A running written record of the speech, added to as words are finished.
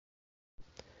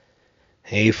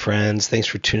Hey friends, thanks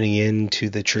for tuning in to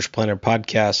the Church Planner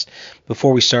Podcast.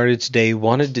 Before we started today,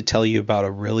 wanted to tell you about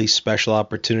a really special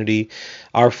opportunity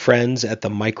our friends at the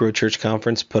Micro Church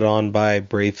Conference put on by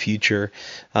Brave Future,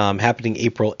 happening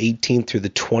April 18th through the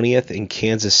 20th in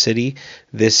Kansas City.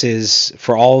 This is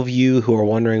for all of you who are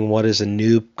wondering what is a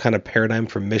new kind of paradigm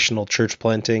for missional church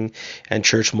planting and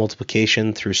church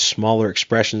multiplication through smaller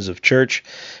expressions of church,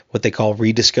 what they call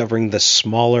rediscovering the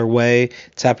smaller way.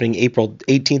 It's happening April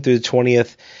 18th through the 20th.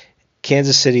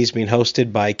 Kansas City is being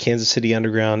hosted by Kansas City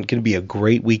Underground. Going to be a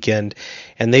great weekend.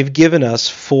 And they've given us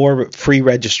 4 free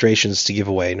registrations to give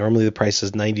away. Normally the price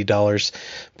is $90,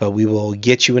 but we will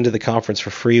get you into the conference for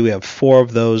free. We have 4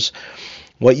 of those.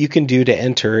 What you can do to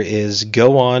enter is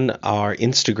go on our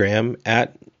Instagram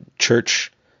at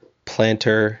Church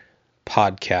Planter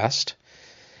Podcast.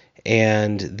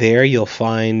 And there you'll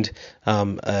find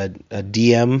a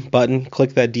DM button.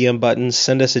 Click that DM button.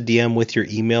 Send us a DM with your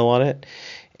email on it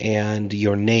and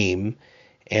your name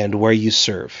and where you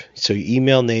serve. So your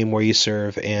email, name, where you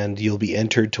serve, and you'll be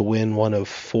entered to win one of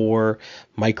 4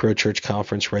 Micro Church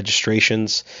Conference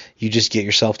registrations. You just get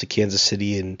yourself to Kansas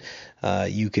City and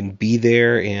you can be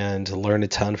there and learn a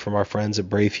ton from our friends at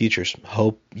Brave Futures.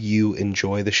 Hope you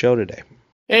enjoy the show today.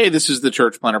 Hey, this is the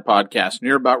Church Planner Podcast, and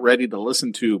you're about ready to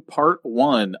listen to part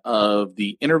 1 of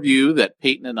the interview that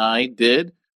Peyton and I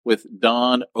did with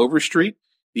Don Overstreet.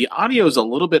 The audio is a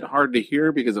little bit hard to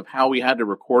hear because of how we had to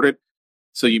record it,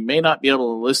 so you may not be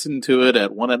able to listen to it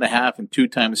at 1.5 and 2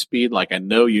 times speed like I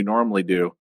know you normally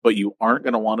do, but you aren't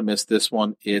going to want to miss this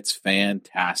one. It's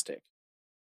fantastic.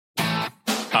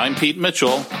 I'm Pete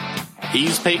Mitchell.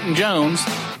 He's Peyton Jones,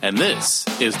 and this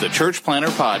is the Church Planner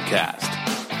Podcast,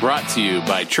 brought to you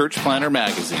by Church Planner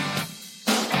Magazine.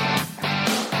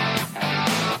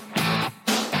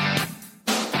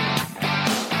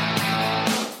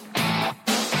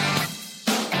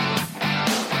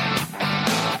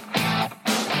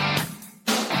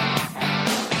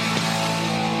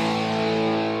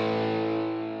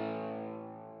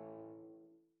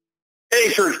 Hey,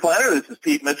 Church Planner, this is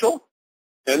Pete Mitchell.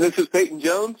 And this is Peyton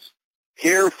Jones.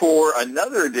 Here for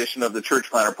another edition of the Church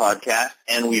Planner Podcast,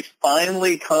 and we've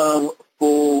finally come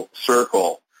full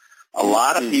circle. A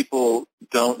lot of people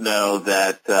don't know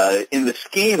that in the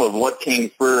scheme of what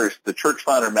came first, the Church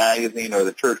Planner Magazine or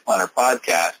the Church Planner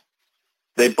Podcast,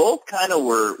 they both kind of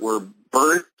were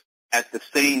birthed at the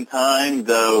same time,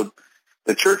 though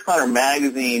the Church Planner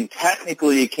Magazine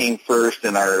technically came first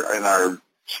in our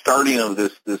starting of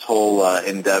this whole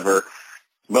endeavor.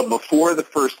 But before the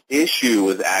first issue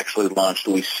was actually launched,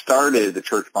 we started the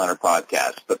Church Planner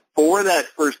Podcast. But for that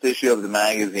first issue of the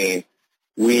magazine,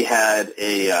 we had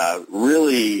a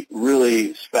really,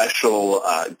 really special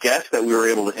guest that we were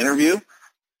able to interview.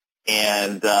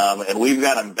 And we've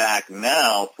got him back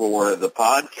now for the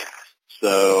podcast.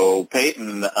 So,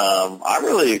 Peyton, I'm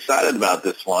really excited about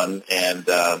this one. And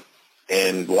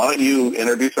why don't you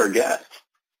introduce our guest?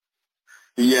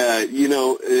 Yeah,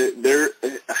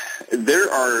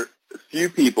 there are few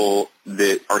people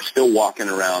that are still walking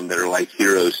around that are like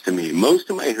heroes to me. Most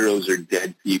of my heroes are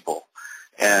dead people.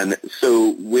 And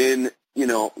so when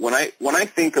I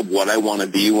think of what I want to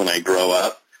be when I grow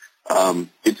up,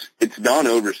 it's Don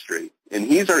Overstreet, and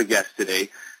he's our guest today.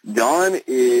 Don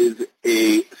is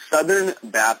a Southern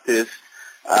Baptist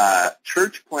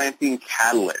church planting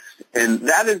catalyst, and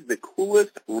that is the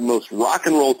coolest, most rock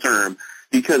and roll term.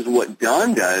 Because what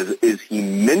Don does is he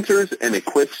mentors and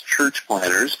equips church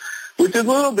planners, which is a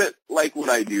little bit like what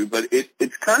I do, but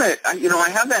it's kind of, I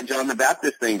have that John the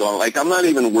Baptist thing going. Like, I'm not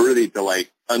even worthy to,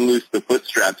 unloose the foot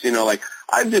straps.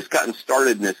 I've just gotten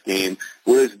started in this game,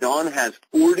 whereas Don has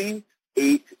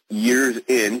 48 years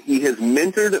in. He has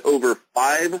mentored over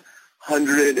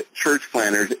 500 church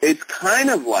planners. It's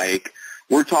kind of like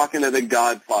we're talking to the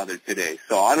Godfather today.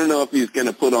 So I don't know if he's going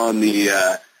to put on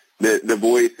the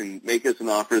voice and make us an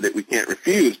offer that we can't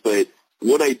refuse. But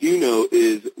what I do know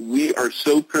is we are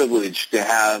so privileged to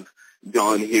have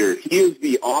Don here. He is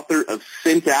the author of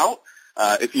Sent Out.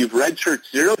 If you've read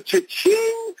Church Zero,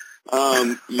 cha-ching,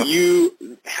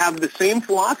 you have the same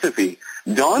philosophy.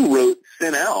 Don wrote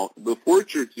Sent Out before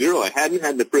Church Zero. I hadn't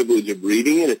had the privilege of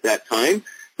reading it at that time,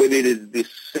 but it is the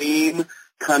same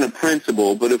kind of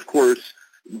principle. But, of course,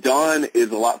 Don is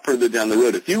a lot further down the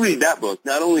road. If you read that book,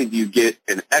 not only do you get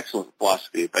an excellent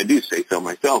philosophy, if I do say so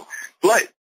myself,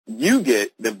 but you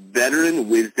get the veteran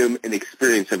wisdom and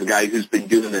experience of a guy who's been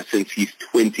doing this since he's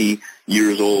 20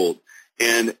 years old.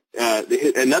 And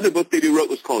another book that he wrote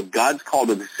was called God's Call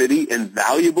to the City,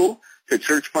 invaluable to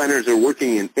church planners who are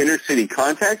working in inner city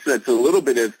context. That's a little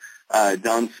bit of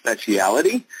Don's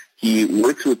speciality. He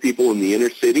works with people in the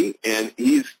inner city, and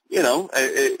he's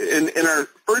in our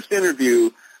first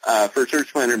interview for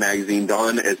Church Planter Magazine,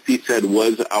 Don, as Pete said,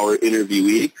 was our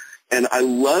interviewee, and I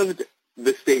loved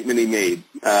the statement he made.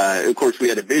 Of course, we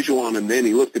had a visual on him then.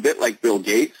 He looked a bit like Bill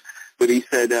Gates, but he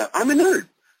said, I'm a nerd,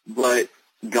 but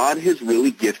God has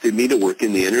really gifted me to work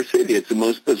in the inner city. It's the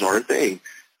most bizarre thing.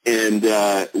 And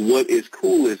what is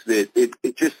cool is that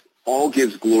it just all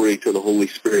gives glory to the Holy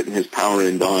Spirit and his power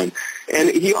in Don. And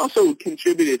he also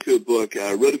contributed to a book,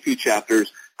 wrote a few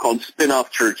chapters called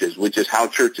Spin-Off Churches, which is how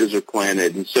churches are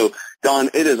planted. And so, Don,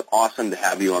 it is awesome to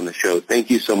have you on the show. Thank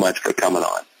you so much for coming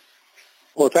on.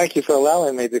 Well, thank you for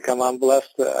allowing me to come on.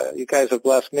 Blessed. You guys have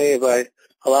blessed me by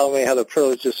allowing me to have the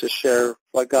privilege just to share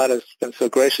what God has been so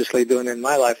graciously doing in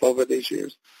my life over these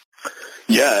years.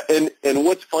 Yeah, and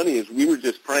what's funny is we were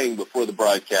just praying before the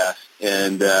broadcast,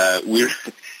 and I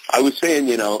was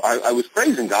saying, I was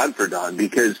praising God for Don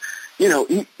because,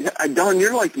 Don,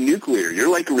 you're like nuclear. You're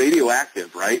like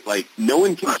radioactive, right? Like, no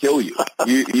one can kill you.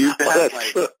 You've had,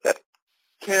 like,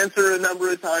 cancer a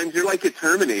number of times. You're like a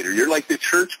Terminator. You're like the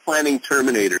church planning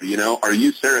Terminator, Are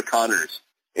you Sarah Connors?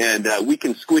 And we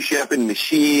can squish you up in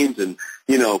machines and,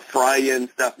 fry you and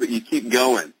stuff, but you keep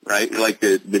going, right? You're like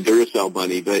the Duracell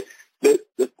bunny. But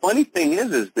the funny thing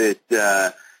is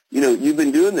that, you've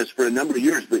been doing this for a number of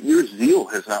years, but your zeal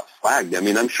has not flagged. I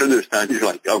mean, I'm sure there's times you're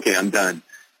like, okay, I'm done.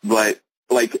 But,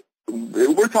 like,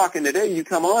 we're talking today, you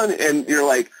come on and you're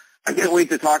like, I can't wait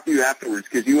to talk to you afterwards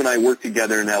because you and I work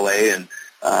together in L.A. and,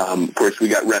 of course, we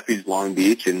got Refuge Long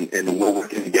Beach and we're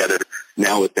working together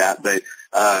now with that. But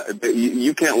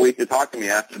you can't wait to talk to me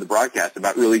after the broadcast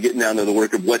about really getting down to the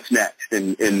work of what's next.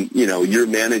 And you're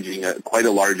managing quite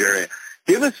a large area.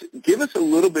 Give us a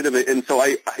little bit of it. And so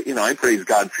I praise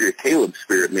God for your Caleb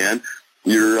spirit, man.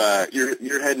 You're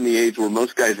heading the age where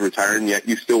most guys retire, and yet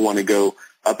you still want to go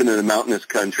up into the mountainous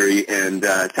country and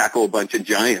tackle a bunch of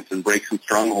giants and break some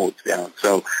strongholds down.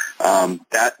 So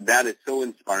that is so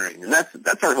inspiring, and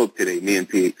that's our hope today, me and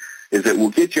Pete, is that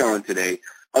we'll get you on today.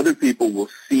 Other people will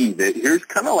see that here's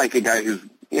kind of like a guy who's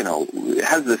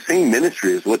has the same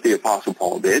ministry as what the Apostle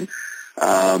Paul did,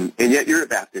 and yet you're a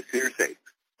Baptist. So you're safe,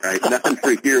 right? Nothing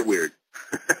freaky or weird.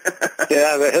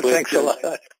 Yeah, thanks a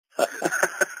lot.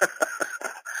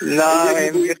 No, I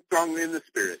believe strongly in the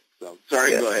Spirit. So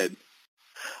sorry, go ahead.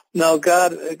 No,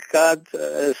 God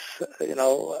is,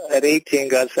 at 18,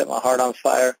 God set my heart on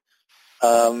fire.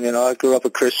 I grew up a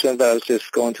Christian, but I was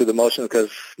just going through the motions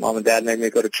because Mom and Dad made me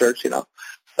go to church,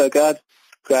 So God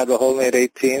grabbed a hold of me at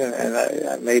 18, and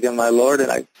I made him my Lord.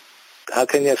 And how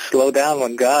can you slow down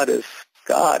when God is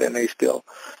God and he still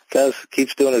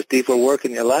keeps doing his deeper work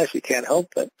in your life? You can't help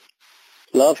but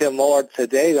love him more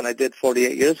today than I did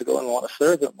 48 years ago and want to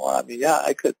serve him more. I mean, yeah,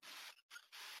 I could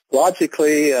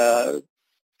logically,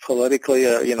 politically,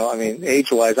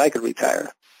 age-wise, I could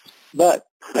retire. But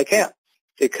I can't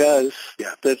because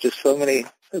there's just so many,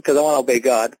 because I want to obey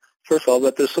God, first of all,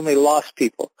 but there's so many lost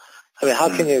people. I mean, how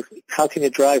can you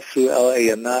drive through L.A.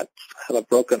 and not have a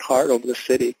broken heart over the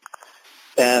city?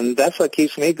 And that's what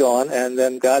keeps me going. And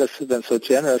then God has been so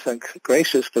generous and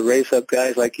gracious to raise up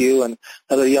guys like you and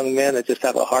other young men that just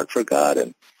have a heart for God,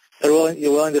 and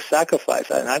you're willing to sacrifice.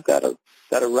 And I've got to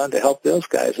run to help those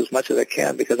guys as much as I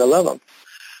can because I love them.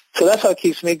 So that's what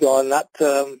keeps me going. It's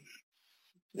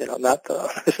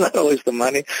not always the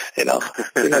money.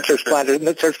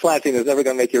 Church planting is never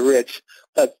going to make you rich,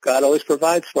 but God always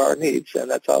provides for our needs, and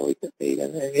that's all we need.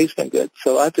 And He's been good.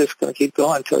 So I'm just going to keep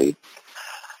going until He.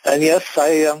 And yes,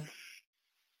 I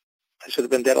should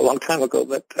have been dead a long time ago,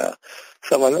 but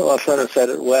someone said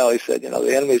it well. He said,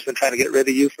 the enemy's been trying to get rid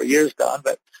of you for years, Don,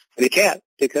 but he can't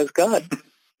because God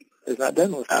is not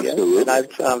done with me yet. And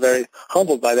I'm very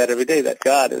humbled by that every day, that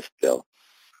God is still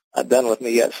not done with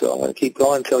me yet. So I'm going to keep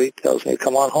going until he tells me to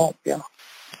come on home. Yeah.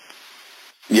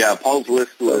 Yeah, Paul's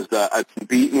list was, I've been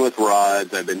beaten with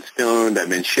rods, I've been stoned, I've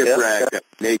been shipwrecked, I've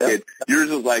been naked. Yours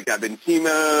was like, I've been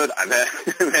chemoed, I've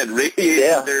had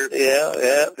radiation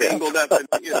tangled up in,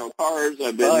 cars,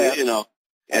 I've been,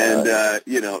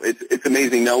 it's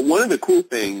amazing. Now, one of the cool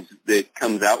things that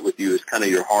comes out with you is kind of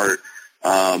your heart,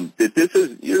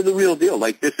 that you're the real deal.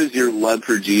 Like, this is your love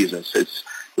for Jesus. It's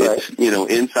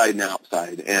inside and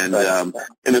outside. And,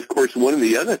 and of course, one of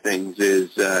the other things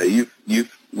is,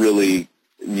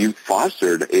 you've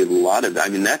fostered a lot of,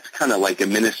 that's kind of like a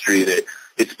ministry that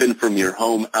it's been from your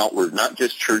home outward, not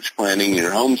just church planting, your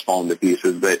home's falling to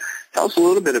pieces, but tell us a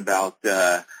little bit about,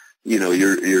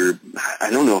 your,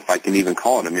 I don't know if I can even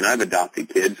call it, I've adopted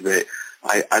kids, but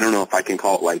I don't know if I can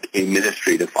call it like a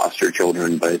ministry to foster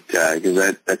children, but,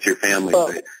 because that's your family.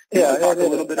 Well, but talk a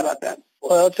little bit about that.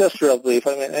 Well, just real brief.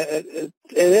 It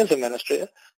is a ministry.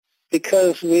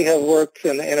 because we have worked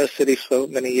in the inner city so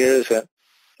many years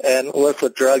and worked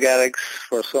with drug addicts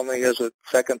for so many years with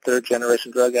second, third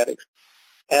generation drug addicts.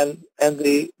 And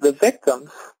the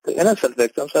victims, the innocent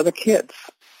victims, are the kids.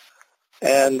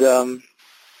 And,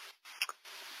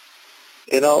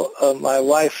 my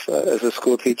wife is a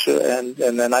school teacher, and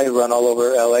then I run all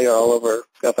over L.A. or all over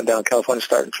up and down California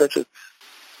starting churches.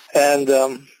 And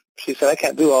she said, I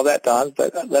can't do all that, Don,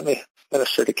 but let me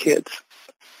minister to kids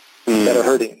that are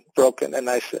hurting, broken. And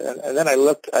I said, and then I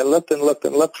looked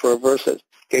for a verse that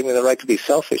gave me the right to be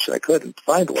selfish, and I couldn't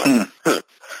find one.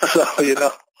 So,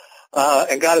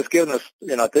 and God has given us,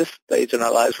 at this stage in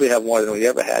our lives, we have more than we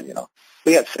ever had,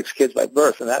 We had 6 kids by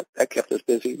birth, and that kept us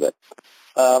busy, but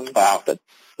wow. But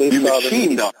we saw the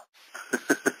need.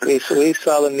 we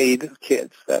saw the need of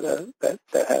kids that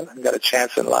haven't got a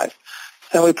chance in life.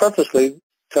 And we purposely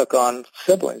took on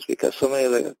siblings because so many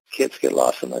of the kids get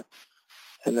lost in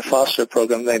the foster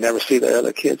program. They never see their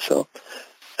other kids. So,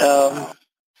 yeah,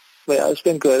 it's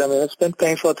been good. I mean, it's been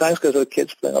painful at times because the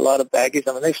kids bring a lot of baggage.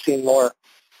 I mean, they've seen more.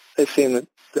 They've seen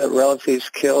the relatives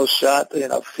killed, shot,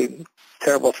 seen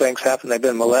terrible things happen. They've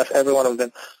been molested. Every one of them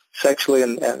been sexually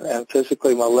and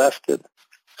physically molested.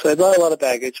 So they brought a lot of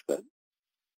baggage, but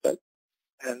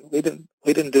we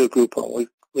didn't do a group home.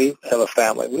 We have a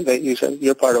family. You said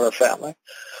you're part of our family.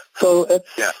 So it's,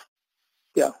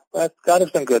 God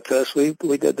has been good to us. We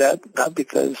did that not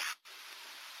because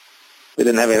we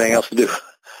didn't have anything else to do,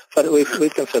 but we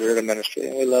consider it a ministry,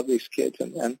 and we love these kids.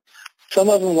 And some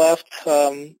of them left,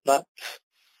 not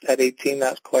at 18,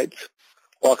 not quite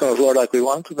walking with the Lord like we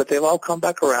wanted to, but they've all come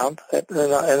back around. And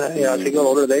as they get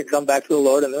older, they come back to the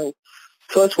Lord,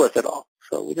 so it's worth it all.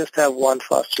 So we just have one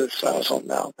foster child home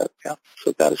now.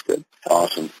 So God is good.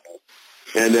 Awesome.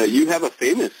 And you have a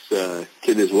famous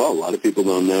kid as well. A lot of people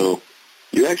don't know.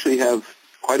 You actually have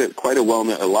quite a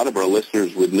well-known. A lot of our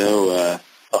listeners would know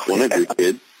one of your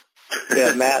kids.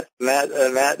 Yeah, Matt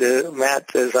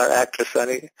is our actor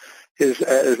son. His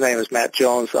name is Matt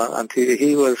Jones on TV.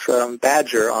 He was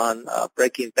Badger on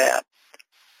Breaking Bad.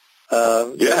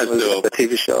 The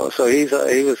TV show. So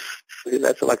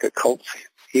that's like a cult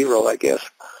hero, I guess.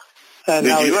 And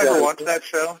Did you ever watch that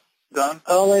show, Don?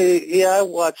 I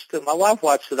watched it. My wife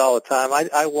watched it all the time.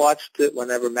 I watched it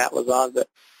whenever Matt was on, but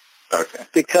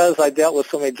because I dealt with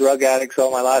so many drug addicts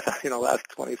all my life, last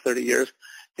 20, 30 years,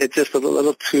 it's just a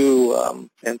little too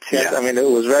intense. Yeah. I mean, it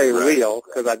was very real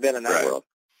because I've been in that world,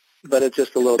 but it's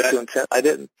just a little too intense. I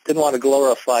didn't want to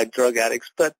glorify drug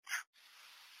addicts, but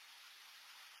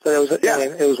it was. I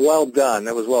mean, it was well done.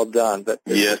 It was well done, but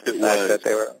yes, it was. That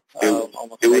they were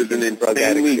it was an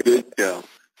insanely good show.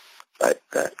 Right.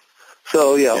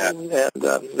 So and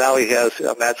now he has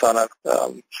Matt's on a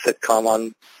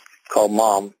sitcom called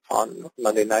Mom on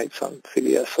Monday nights on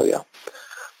CBS. So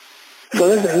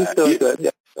he's doing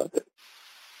good.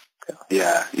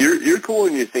 Yeah, you're cool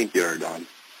when you think you are, Don.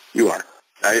 You are.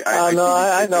 I know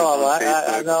I'm a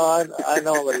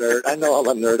nerd. I know I'm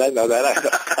a nerd. I know that.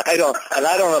 I don't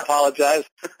apologize.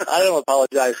 I don't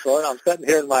apologize for it. I'm sitting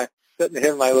here in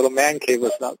my little man cave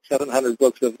with about 700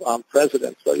 books of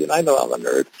presidents. So I know I'm a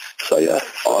nerd. So yeah.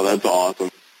 Oh, that's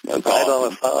awesome.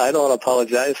 I don't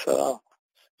apologize. So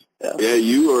yeah,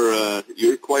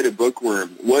 you're quite a bookworm.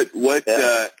 What?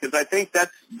 Because I think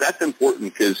that's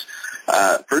important because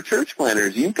for church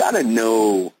planners, you've got to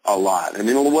know a lot. I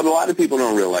mean, what a lot of people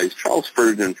don't realize, Charles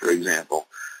Spurgeon, for example,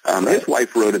 his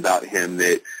wife wrote about him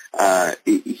that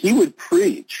he would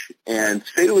preach, and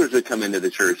sailors would come into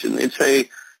the church, and they'd say,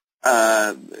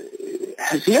 has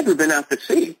he ever been out to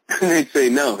sea? And they'd say,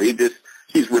 no,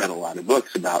 he's read a lot of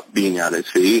books about being out at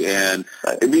sea, and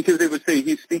because they would say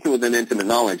he's speaking with an intimate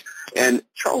knowledge. And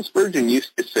Charles Spurgeon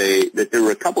used to say that there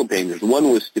were a couple dangers.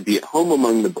 One was to be at home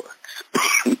among the books.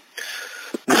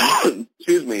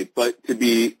 Excuse me, but to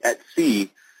be at sea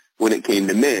when it came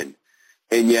to men.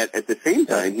 And yet, at the same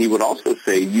time, he would also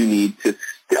say you need to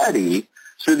study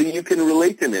so that you can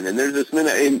relate to men. And there's this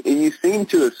minute, and you seem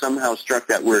to have somehow struck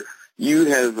that where you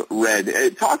have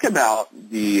read. Talk about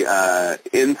the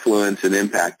influence and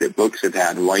impact that books have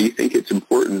had and why you think it's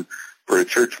important for a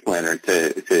church planner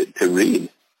to read.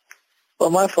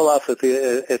 Well, my philosophy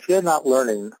is if you're not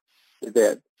learning, you're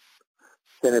dead.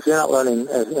 And if you're not learning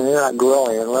and you're not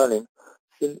growing and learning,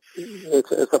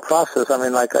 it's a process. I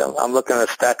mean, like I'm looking at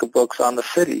a stack of books on the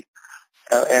city,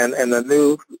 and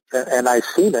I've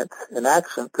seen it in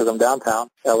action because I'm downtown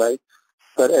L.A.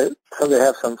 But so they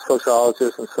have some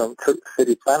sociologists and some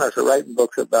city planners are writing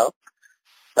books about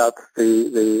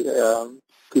the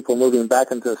people moving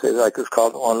back into the city. Like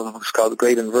one of them is called The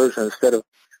Great Inversion. Instead of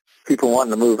people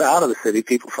wanting to move out of the city,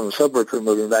 people from the suburbs are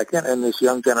moving back in, and this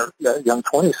young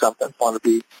 20-somethings want to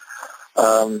be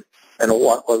and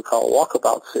what we call a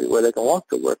walkabout city, where they can walk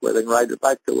to work, where they can ride their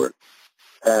bike to work,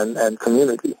 and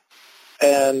community.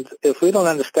 And if we don't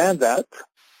understand that,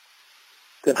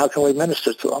 then how can we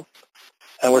minister to them?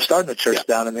 And we're starting a church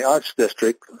down in the Arts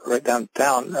District, right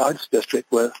downtown, the Arts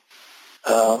District, with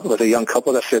a young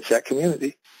couple that fits that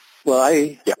community. Well,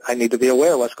 I need to be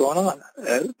aware of what's going on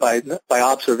by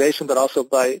observation, but also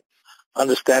by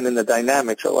understanding the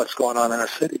dynamics of what's going on in our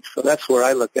city. So that's where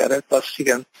I look at it. Plus,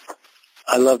 again,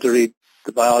 I love to read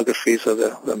the biographies of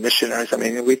the missionaries. I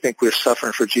mean, we think we're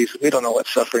suffering for Jesus. We don't know what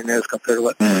suffering is compared to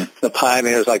what the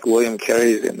pioneers like William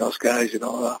Carey and those guys,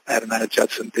 Adoniram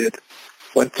Judson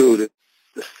went through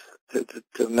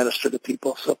to minister to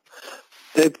people. So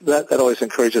that always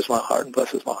encourages my heart and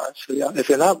blesses my heart. So if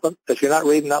you're not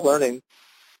reading, not learning.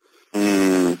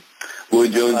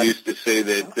 Lloyd Jones used to say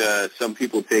that some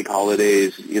people take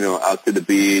holidays, out to the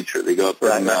beach, or they go up to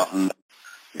the mountain.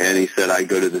 And he said, I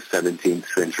go to the 17th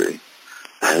century.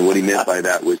 And what he meant by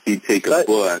that was he'd take a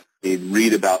book, he'd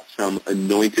read about some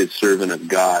anointed servant of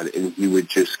God, and he would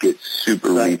just get super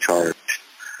recharged.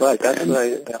 Right, that's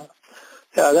right.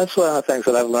 Yeah, that's one of the things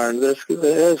that I've learned.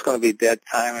 There's going to be dead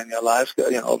time in your lives,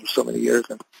 over so many years,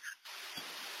 and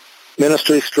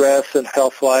ministry stress and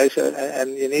health-wise,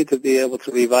 and you need to be able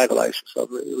to revitalize yourself,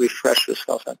 refresh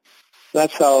yourself. And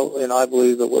that's how, I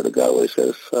believe the Word of God always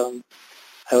says.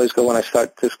 I always go when I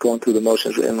start just going through the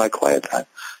motions in my quiet time.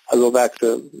 I go back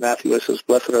to Matthew. It says,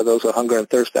 "Blessed are those who hunger and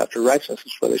thirst after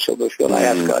righteousness, for they shall be filled." I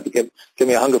ask God to give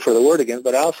me a hunger for the Word again,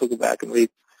 but I also go back and read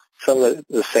some of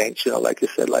the saints, like you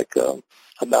said, like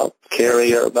about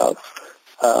Carey or about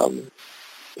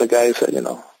the guys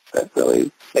that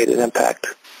really made an impact.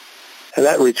 And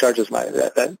that recharges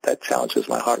that challenges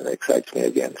my heart and excites me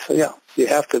again. So, you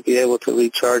have to be able to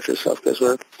recharge yourself because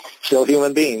we're still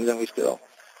human beings and we still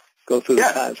go through the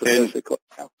times.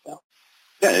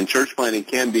 And church planting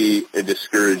can be a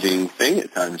discouraging thing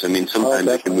at times. I mean, sometimes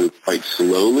it can move quite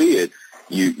slowly.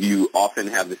 You often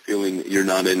have the feeling that you're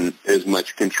not in as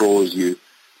much control as you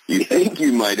think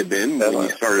you might have been when you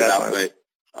started out. But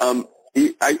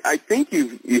I think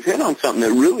you've hit on something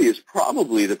that really is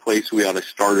probably the place we ought to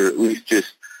start, or at least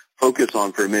just focus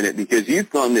on for a minute, because you've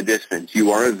gone the distance.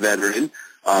 You are a veteran.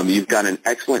 You've got an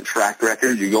excellent track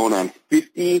record. You're going on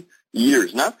 50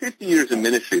 years, not 50 years in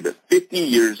ministry, but 50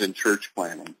 years in church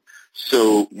planting.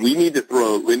 So we need to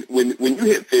when you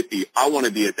hit 50, I want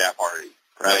to be at that party,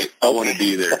 right? I want to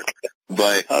be there.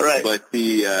 But but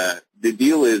the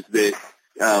deal is that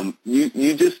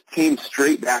you just came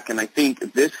straight back, and I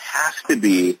think this has to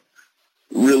be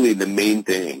really the main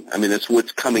thing. I mean, that's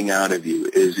what's coming out of you,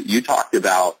 is you talked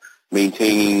about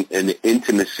maintaining an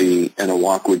intimacy and a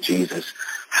walk with Jesus.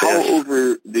 How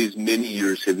over these many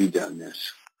years have you done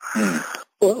this?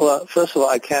 Well, first of all,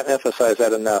 I can't emphasize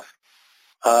that enough.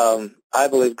 I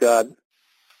believe God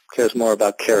cares more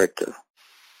about character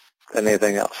than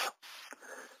anything else.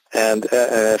 And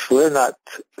if we're not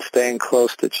staying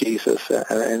close to Jesus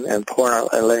and pouring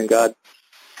and letting God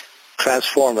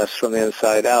transform us from the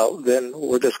inside out, then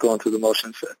we're just going through the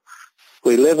motions.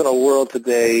 We live in a world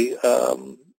today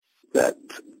that,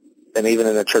 and even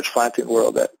in the church planting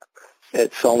world, that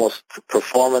it's almost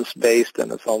performance-based,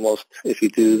 and it's almost, if you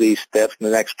do these steps in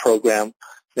the next program,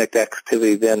 next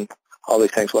activity, then all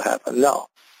these things will happen. No.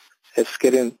 It's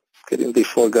getting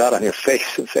before God on your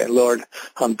face and saying, Lord,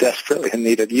 I'm desperately in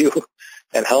need of you,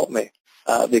 and help me.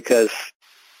 Because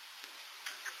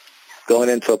going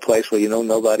into a place where you know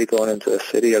nobody, going into a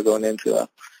city or going into a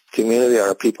community or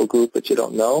a people group that you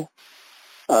don't know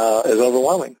is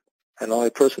overwhelming. And the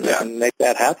only person that can make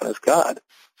that happen is God.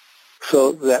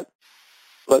 So that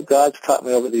what God's taught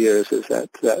me over the years is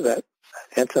that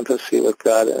intimacy with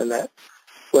God, and that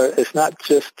where it's not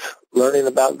just learning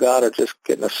about God or just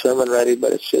getting a sermon ready,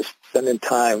 but it's just spending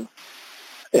time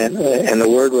in the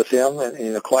Word with Him, and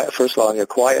in the quiet. First of all, in your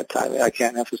quiet time, I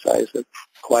can't emphasize the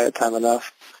quiet time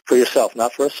enough for yourself,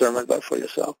 not for a sermon, but for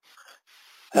yourself.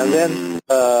 And then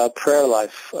prayer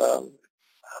life,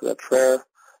 the prayer.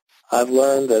 I've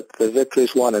learned that the victory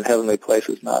is won in heavenly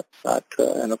places, not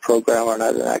in a program or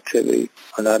not in an activity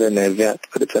or not in an event,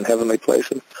 but it's in heavenly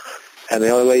places. And the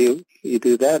only way you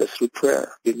do that is through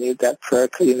prayer. You need that prayer.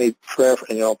 You need prayer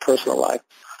in your own personal life,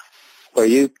 where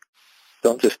you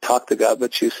don't just talk to God,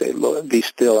 but you say, Lord, be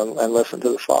still and listen to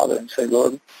the Father and say,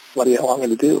 Lord, what do you want me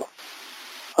to do?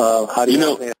 How do you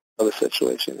want me to handle the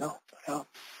situation?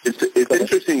 It's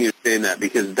interesting you're saying that,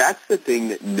 because that's the thing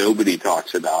that nobody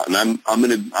talks about. And I'm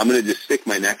gonna just stick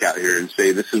my neck out here and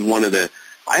say this is one of the.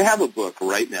 I have a book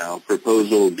right now,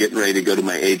 proposal, getting ready to go to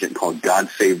my agent, called God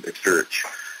Save the Church,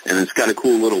 and it's got a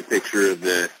cool little picture of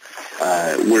the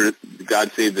where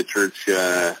God Save the Church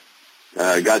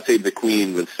God Save the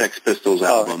Queen with Sex Pistols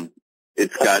album.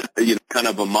 It's got kind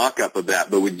of a mock-up of that,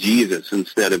 but with Jesus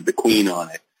instead of the Queen on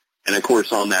it. And, of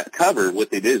course, on that cover,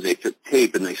 what they did is they took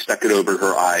tape and they stuck it over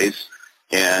her eyes,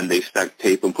 and they stuck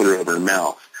tape and put it over her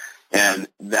mouth. And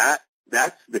that's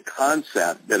the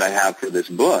concept that I have for this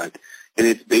book. And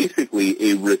it's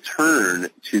basically a return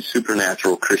to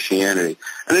supernatural Christianity.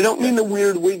 And I don't mean the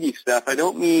weird wiggy stuff. I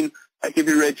don't mean, like, if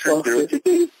you read Church,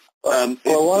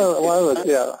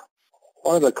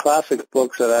 one of the classic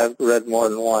books that I've read more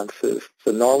than once is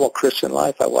The Normal Christian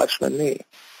Life by Watchman Nee.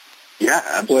 Yeah,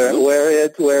 absolutely.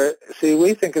 Where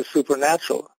we think it's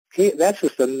supernatural. That's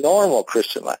just the normal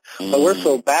Christian life. But we're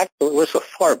so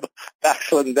far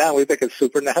backslidden down, we think it's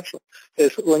supernatural.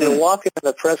 It's when you're walking in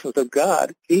the presence of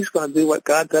God, He's going to do what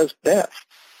God does best.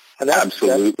 And that's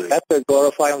to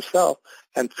glorify Himself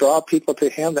and draw people to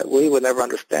Him that we would never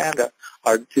understand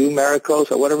or do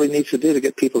miracles or whatever He needs to do to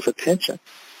get people's attention.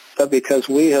 But because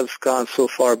we have gone so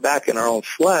far back in our own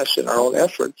flesh and our own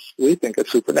efforts, we think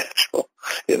it's supernatural.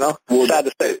 Well, sad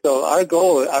to say. So our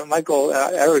goal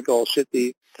should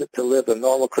be to live a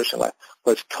normal Christian life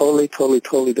where it's totally, totally,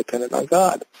 totally dependent on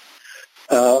God.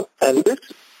 And this,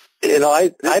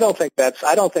 I don't think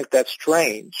that's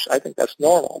strange. I think that's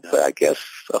normal. But I guess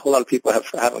a whole lot of people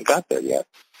haven't got there yet.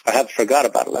 I have forgot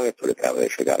about it. Let me put it that way. They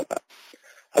forgot about it.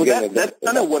 Well, that's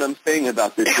kind of what I'm saying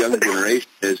about this young generation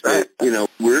is that,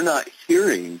 we're not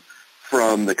hearing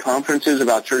from the conferences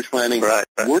about church planting. Right.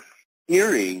 We're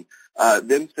hearing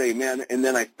them say, man, and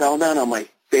then I fell down on my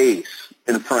face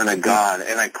in front of God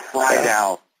and I cried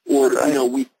out. Or,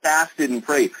 we fasted and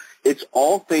prayed. It's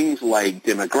all things like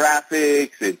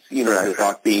demographics. It's,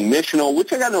 about being missional,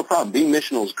 which I got no problem. Being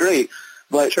missional is great.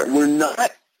 But we're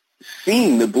not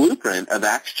seeing the blueprint of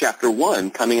Acts chapter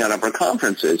 1 coming out of our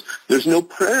conferences. There's no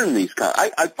prayer in these.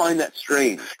 I find that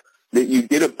strange that you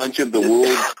get a bunch of the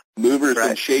world movers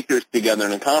and shakers together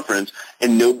in a conference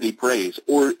and nobody prays.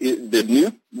 Or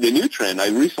the new trend. I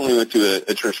recently went to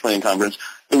a church planting conference.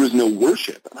 There was no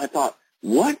worship, and I thought,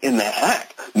 what in the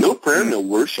heck? No prayer, no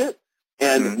worship.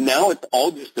 And now it's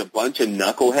all just a bunch of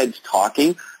knuckleheads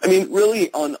talking. I mean,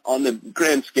 really, on the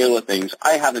grand scale of things,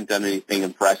 I haven't done anything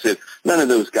impressive. None of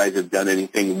those guys have done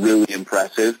anything really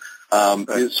impressive.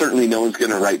 Certainly no one's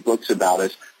going to write books about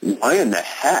us. Why in the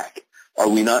heck are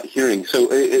we not hearing? So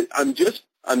I'm just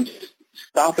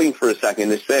stopping for a second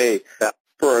to say that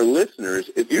for our listeners,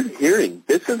 if you're hearing,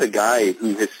 this is a guy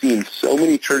who has seen so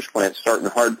many church plants start in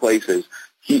hard places.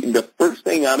 The first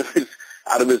thing out of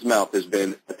his mouth has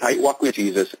been a tight walk with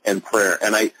Jesus and prayer.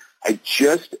 And I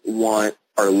just want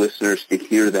our listeners to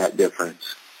hear that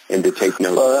difference and to take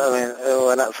note. Well,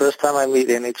 when the first time I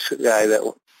meet any guy that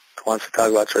wants to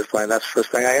talk about church planting, that's the first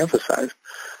thing I emphasize.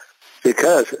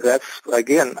 Because that's,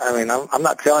 again, I'm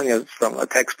not telling you from a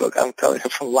textbook. I'm telling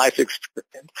you from life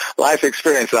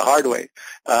experience the hard way,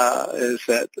 is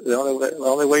that the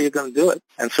only way you're going to do it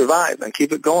and survive and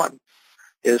keep it going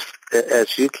is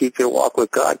as you keep your walk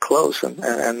with God close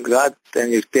and God,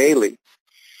 and you daily.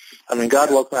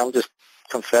 God woke me, I'm just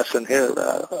confessing here,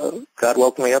 God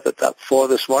woke me up at about 4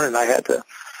 this morning. I had to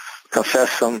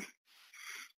confess some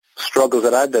struggles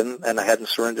that I've been, and I hadn't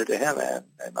surrendered to Him, and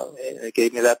it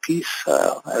gave me that peace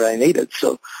that I needed.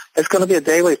 So it's going to be a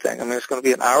daily thing. It's going to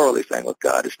be an hourly thing with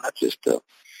God. It's not just a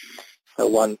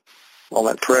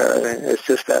one-moment prayer. It's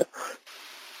just that.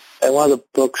 And one of the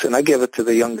books, and I give it to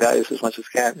the young guys as much as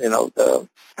I can,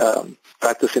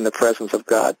 Practicing the Presence of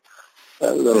God,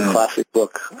 a little classic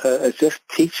book. It's just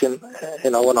teaching,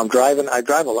 when I'm driving, I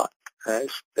drive a lot.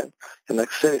 In the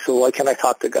city, so why can't I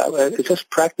talk to God? It's just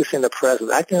practicing the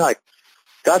presence, acting like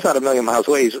God's not a million miles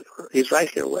away. He's right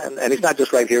here, and He's not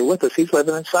just right here with us. He's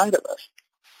living inside of us,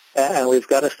 and we've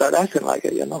got to start acting like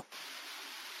it.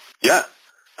 Yeah,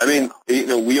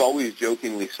 we always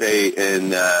jokingly say in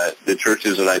the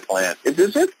churches that I plant, it's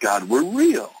as if God were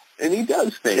real, and He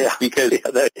does things because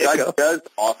God does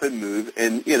often move,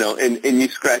 and you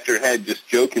scratch your head just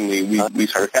jokingly. We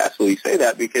sarcastically say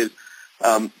that because.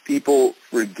 People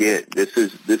forget this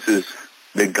is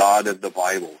the God of the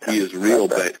Bible. He is real,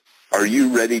 but are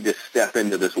you ready to step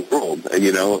into this world? Are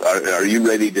you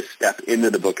ready to step into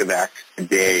the book of Acts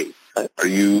today? Are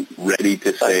you ready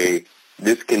to say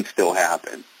this can still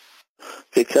happen?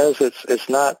 Because it's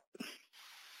not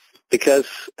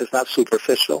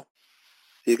superficial.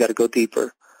 You got to go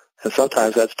deeper, and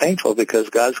sometimes that's painful because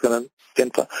God's going to.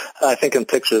 I think in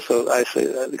pictures, so I say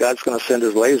God's going to send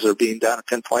His laser beam down to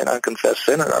pinpoint unconfessed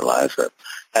sin in our lives or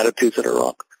attitudes that are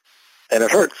wrong. And it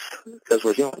hurts because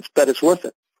we're humans, but it's worth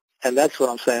it. And that's what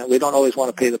I'm saying. We don't always want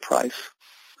to pay the price,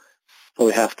 but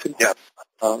we have to. Yeah.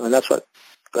 And that's what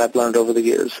I've learned over the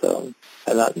years. And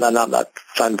I'm not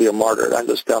trying to be a martyr. I'm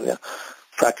just telling you,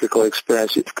 practical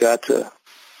experience. You've got to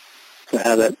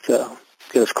have that,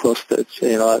 get as close to,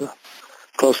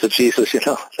 close to Jesus,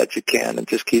 that you can, and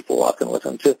just keep walking with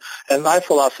him too. And my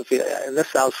philosophy, and this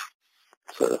sounds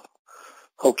sort of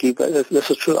hokey, but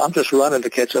this is true. I'm just running to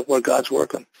catch up where God's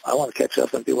working. I want to catch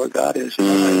up and be where God is.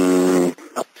 And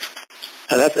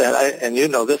that's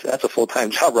this. That's a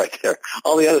full-time job right there.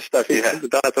 All the other stuff you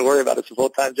don't have to worry about. It's a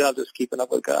full-time job, just keeping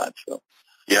up with God. So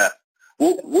yeah.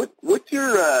 Well, what's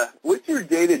your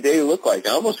day-to-day look like?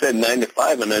 I almost said 9 to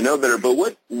 5, and I know better.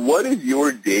 But what is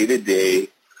your day-to-day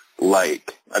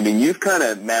like? I mean, you've kind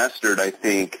of mastered, I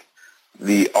think,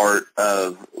 the art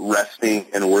of resting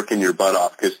and working your butt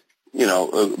off, because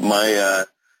my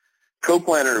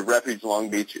co-planner of Refuge Long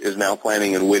Beach is now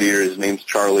planning in Whittier. His name's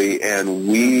Charlie, and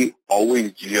we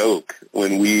always joke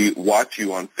when we watch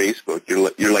you on Facebook.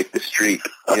 You're like the streak,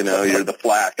 you're the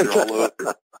flash. You're all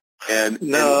over. And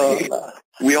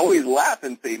we always laugh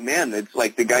and say, man, it's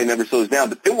like the guy never slows down.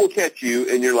 But then we'll catch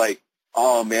you, and you're like,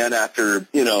 oh man, after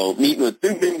meeting with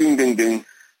ding ding ding ding ding,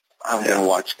 I'm gonna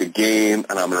watch the game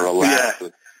and I'm gonna relax. Yeah.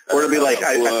 Or it'll be like,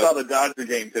 I saw the Dodger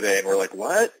game today, and we're like,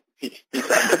 what?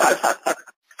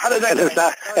 How did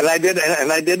that?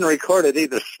 And I didn't record it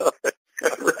either. So.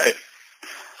 Right.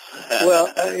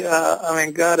 Well,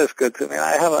 God is good to me.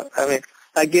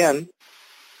 Again,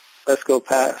 let's go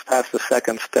past the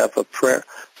second step of prayer.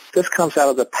 This comes out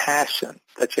of the passion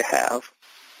that you have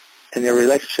in your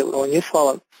relationship. When you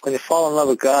fall in love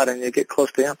with God and you get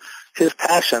close to him, his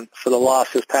passion for the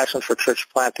lost, his passion for church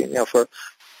planting,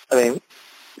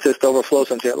 just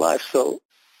overflows into your life. So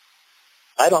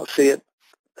I don't see it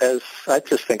as, I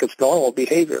just think it's normal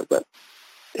behavior, but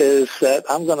is that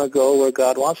I'm going to go where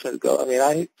God wants me to go.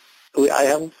 I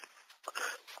have,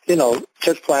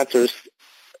 church planters,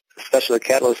 especially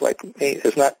catalysts like me,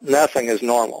 nothing is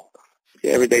normal.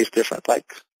 Every day is different. But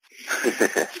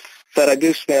I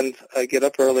get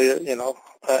up early, and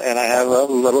I have a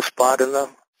little spot in the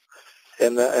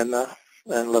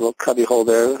little cubby hole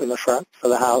there in the front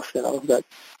of the house, that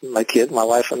my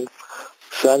wife and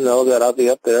son know that I'll be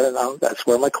up there, and that's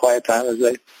where my quiet time is.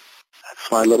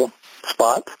 That's my little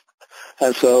spot,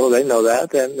 and so they know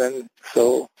that, and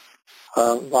so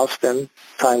I'll spend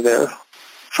time there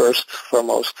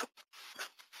foremost,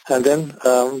 and then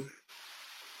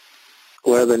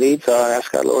where the needs are, I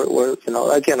ask our Lord.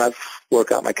 Again, I've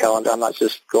worked out my calendar. I'm not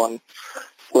just going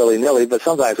willy-nilly, but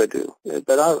sometimes I do.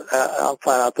 But I'll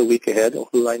plan out the week ahead of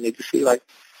who I need to see. Like,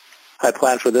 I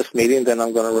plan for this meeting, then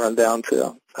I'm going to run down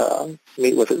to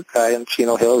meet with a guy in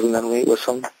Chino Hills, and then meet with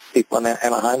some people in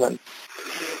Anaheim and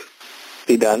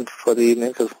be done for the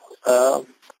evening. Because I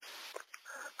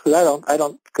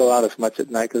don't go out as much at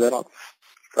night because I don't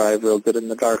drive real good in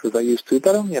the dark as I used to.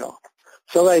 But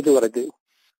so I do what I do.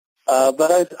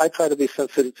 But I try to be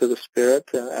sensitive to the Spirit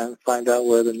and find out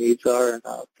where the needs are and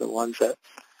the ones that,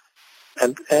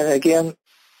 and again,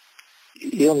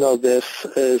 you'll know this,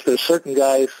 is there's certain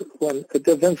guys, when it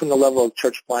depends on the level of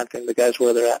church planting, the guys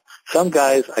where they're at. Some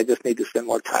guys I just need to spend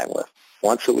more time with,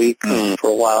 once a week for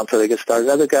a while until they get started.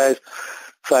 Other guys,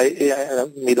 so I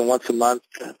meet them once a month,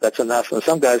 that's enough. And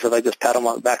some guys, if I just pat them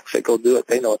on the back and say, go do it,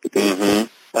 they know what to do.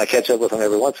 Mm-hmm. I catch up with them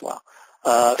every once in a while.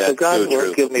 So God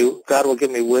will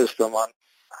give me wisdom on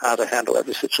how to handle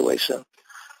every situation.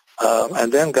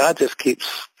 And then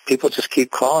people just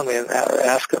keep calling me and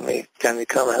asking me, can you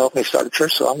come and help me start a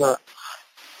church? So I'm going to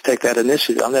take that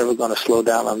initiative. I'm never going to slow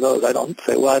down on those. I don't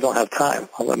say, well, I don't have time.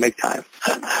 I'm going to make time,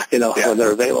 when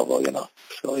they're available,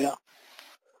 So, yeah.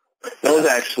 That was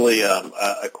actually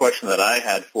a question that I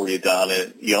had for you, Don,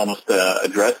 and you almost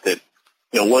addressed it.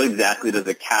 What exactly does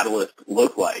a catalyst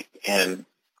look like? And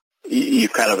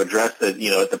you've kind of addressed that,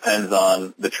 it depends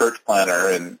on the church planner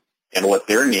and what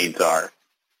their needs are.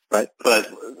 Right. But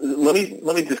let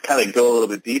me just kind of go a little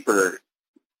bit deeper.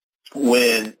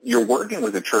 When you're working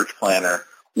with a church planner,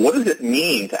 what does it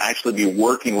mean to actually be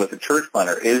working with a church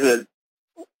planner? Is it,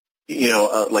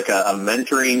 like a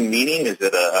mentoring meeting? Is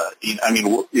it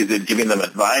is it giving them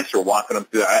advice or walking them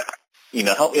through?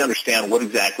 Help me understand what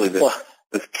exactly this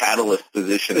catalyst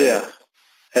position is.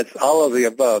 It's all of the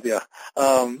above, yeah.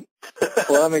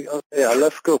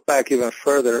 Let's go back even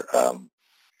further.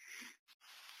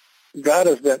 God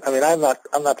has been, I'm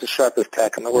not the sharpest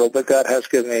tack in the world, but God has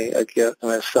given me a gift,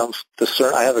 some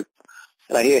discern. I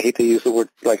hate to use the word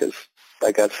like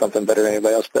I got something better than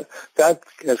anybody else, but God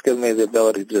has given me the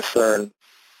ability to discern.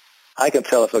 I can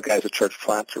tell if a guy's a church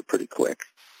planter pretty quick.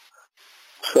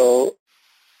 So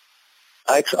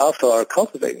I also are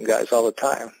cultivating guys all the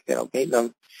time, meeting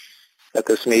them at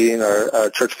this meeting, or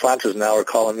church planters now are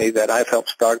calling me that I've helped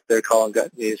start. They're calling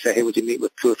me and say, hey, would you meet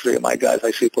with 2 or 3 of my guys?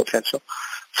 I see potential.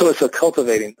 So it's a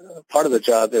cultivating. Part of the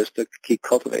job is to keep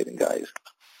cultivating guys.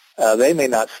 They may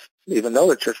not even know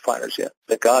they're church planters yet,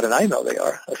 but God and I know they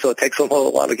are. So it takes them a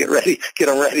little while to get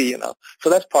them ready, So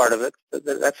that's part of it.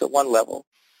 That's at one level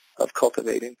of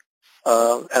cultivating.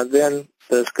 And then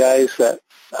there's guys that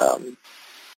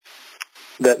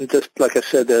just, like I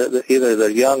said, either they're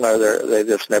young or they've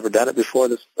just never done it before.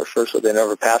 This is their first, or they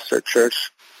never passed their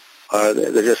church, or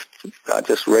God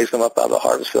just raised them up out of the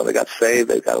harvest field. They got saved.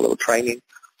 They got a little training,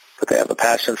 but they have a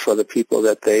passion for the people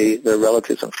that their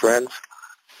relatives and friends.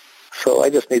 So I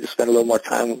just need to spend a little more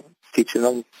time teaching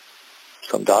them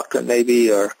some doctrine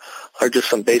maybe, or just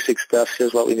some basic stuff.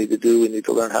 Here's what we need to do. We need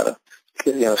to learn how to,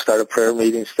 start a prayer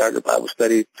meeting, start a Bible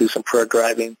study, do some prayer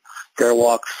driving, prayer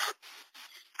walks,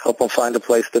 help them find a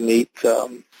place to meet,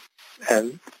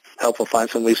 and help them find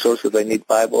some resources. If they need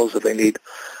Bibles, if they need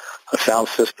sound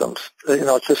systems.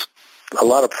 It's just a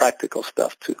lot of practical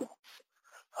stuff too.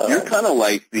 You're kind of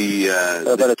like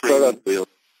the training wheels.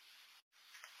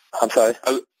 I'm sorry?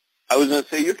 I was going to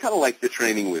say, you're kind of like the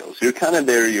training wheels. You're kind of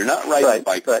there. You're not riding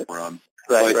bikes for them.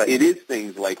 But it is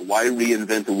things like, why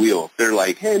reinvent the wheel? They're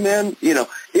like, hey, man,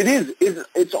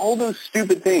 it's all those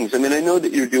stupid things. I mean, I know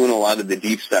that you're doing a lot of the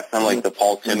deep stuff, kind of like the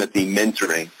Paul Timothy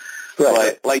mentoring.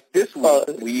 Right. But like this week,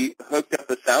 we hooked up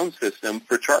a sound system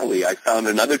for Charlie. I found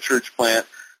another church plant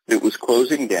that was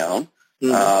closing down,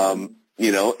 and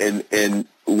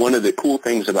one of the cool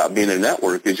things about being a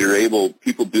network is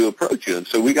people do approach you. And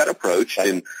so we got approached,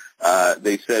 and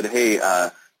they said, hey,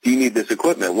 do you need this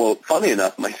equipment? Well, funny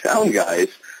enough, my sound guys,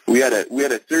 we had a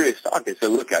serious talk. I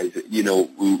said, look, guys,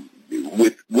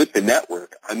 with the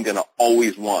network, I'm going to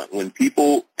always want, when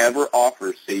people ever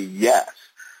offer, say yes,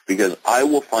 because I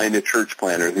will find a church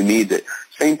planter who needs it.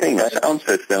 Same thing, a sound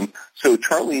system. So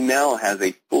Charlie now has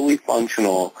a fully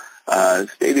functional,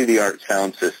 state-of-the-art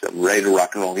sound system, ready to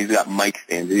rock and roll. He's got mic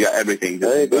stands. He's got everything.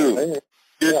 Boom.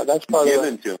 Yeah, that's part of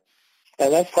it.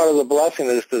 And that's part of the blessing,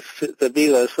 is to be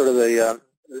the sort of the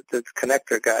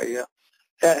connector guy, yeah.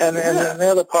 And the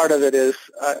other part of it is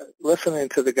listening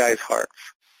to the guys' hearts.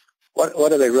 What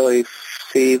do they really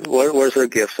see? Where's their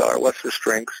gifts are? What's their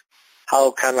strengths?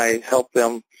 How can I help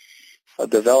them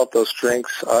develop those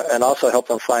strengths, and also help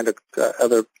them find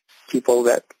other people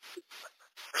that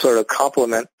sort of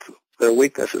complement their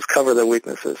weaknesses, cover their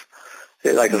weaknesses.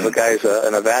 Like if a guy's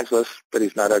an evangelist, but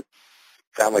he's not a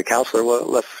family counselor, well,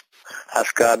 let's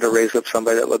ask God to raise up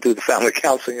somebody that will do the family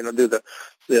counseling, do the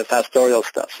pastoral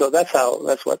stuff. So that's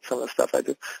what some of the stuff I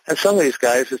do. And some of these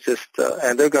guys is just,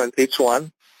 and they're going, each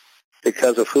one,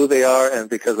 because of who they are and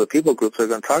because of the people groups they're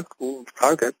going to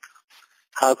target,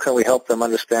 how can we help them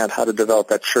understand how to develop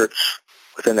that church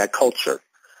within that culture?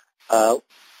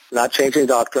 Not changing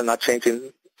doctrine, not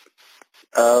changing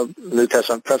New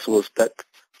Testament principles, but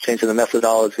changing the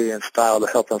methodology and style to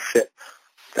help them fit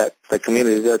the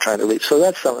community they're trying to reach. So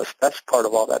that's part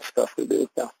of all that stuff we do.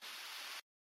 Yeah.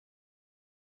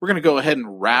 We're going to go ahead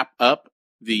and wrap up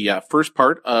the first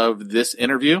part of this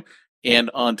interview.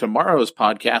 And on tomorrow's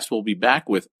podcast, we'll be back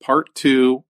with part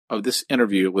 2 of this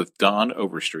interview with Don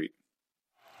Overstreet.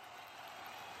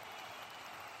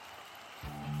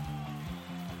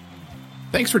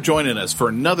 Thanks for joining us for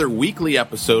another weekly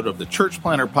episode of the Church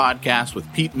Planter Podcast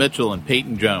with Pete Mitchell and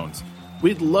Peyton Jones.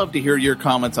 We'd love to hear your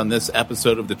comments on this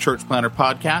episode of the Church Planter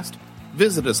Podcast.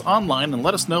 Visit us online and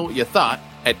let us know what you thought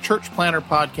at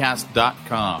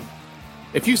churchplanterpodcast.com.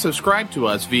 If you subscribe to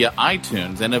us via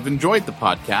iTunes and have enjoyed the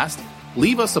podcast,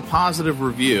 leave us a positive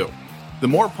review. The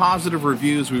more positive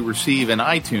reviews we receive in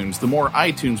iTunes, the more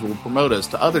iTunes will promote us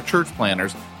to other church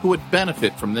planners who would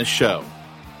benefit from this show.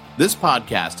 This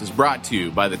podcast is brought to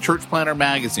you by the Church Planter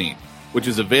Magazine, which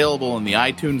is available in the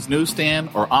iTunes newsstand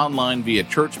or online via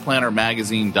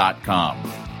churchplantermagazine.com.